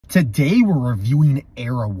Today we're reviewing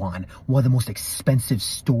Erewhon, one of the most expensive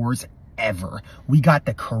stores ever. We got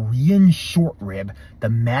the Korean short rib, the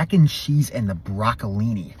mac and cheese, and the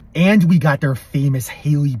broccolini. And we got their famous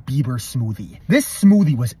Hailey Bieber smoothie. This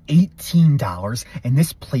smoothie was $18 and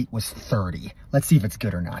this plate was $30. Let's see if it's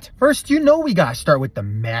good or not. First, we gotta start with the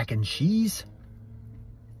mac and cheese.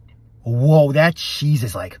 Whoa, that cheese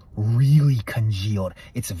is like really congealed.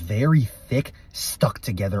 It's very thick, stuck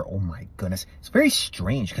together. Oh my goodness. It's very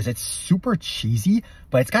strange because it's super cheesy,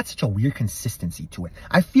 but it's got such a weird consistency to it.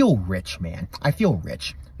 I feel rich, man. I feel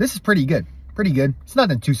rich. This is pretty good. Pretty good. It's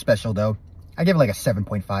nothing too special though. I give it like a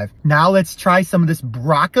 7.5. Now let's try some of this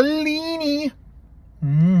broccolini.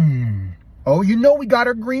 Oh, we got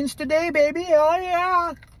our greens today, baby.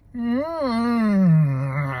 Oh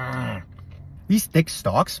yeah. These thick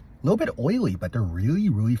stalks, a little bit oily, but they're really,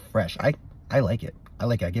 really fresh. I like it. I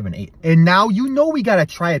like it. I give it an 8. And now we gotta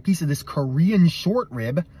try a piece of this Korean short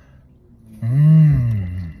rib.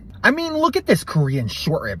 I mean, look at this Korean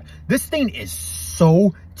short rib. This thing is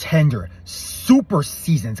so tender, super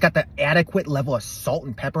seasoned. It's got the adequate level of salt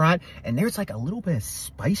and pepper on it, and there's like a little bit of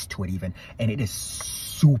spice to it even, and it is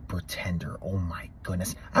super tender. Oh my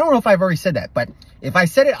goodness. I don't know if I've already said that, but if I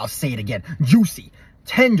said it, I'll say it again. Juicy.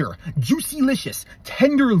 Tender, juicy-licious,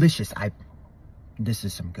 tender-licious. This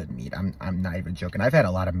is some good meat. I'm not even joking. I've had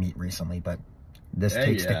a lot of meat recently, but this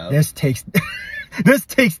takes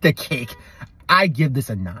the cake. I give this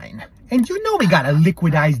a 9. And we gotta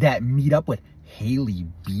liquidize that meat up with Hailey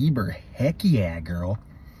Bieber. Heck yeah, girl.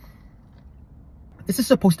 This is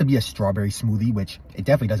supposed to be a strawberry smoothie, which it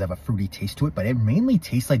definitely does have a fruity taste to it, but it mainly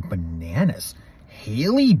tastes like bananas.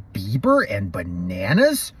 Hailey Bieber and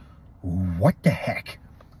bananas? What the heck?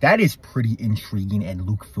 That is pretty intriguing, and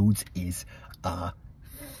Luke Foods is a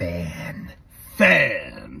fan.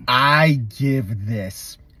 I give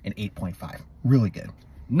this an 8.5. Really good.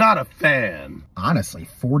 Not a fan. Honestly,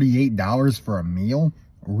 $48 for a meal?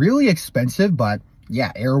 Really expensive, but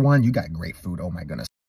yeah, Erewhon, you got great food. Oh my goodness.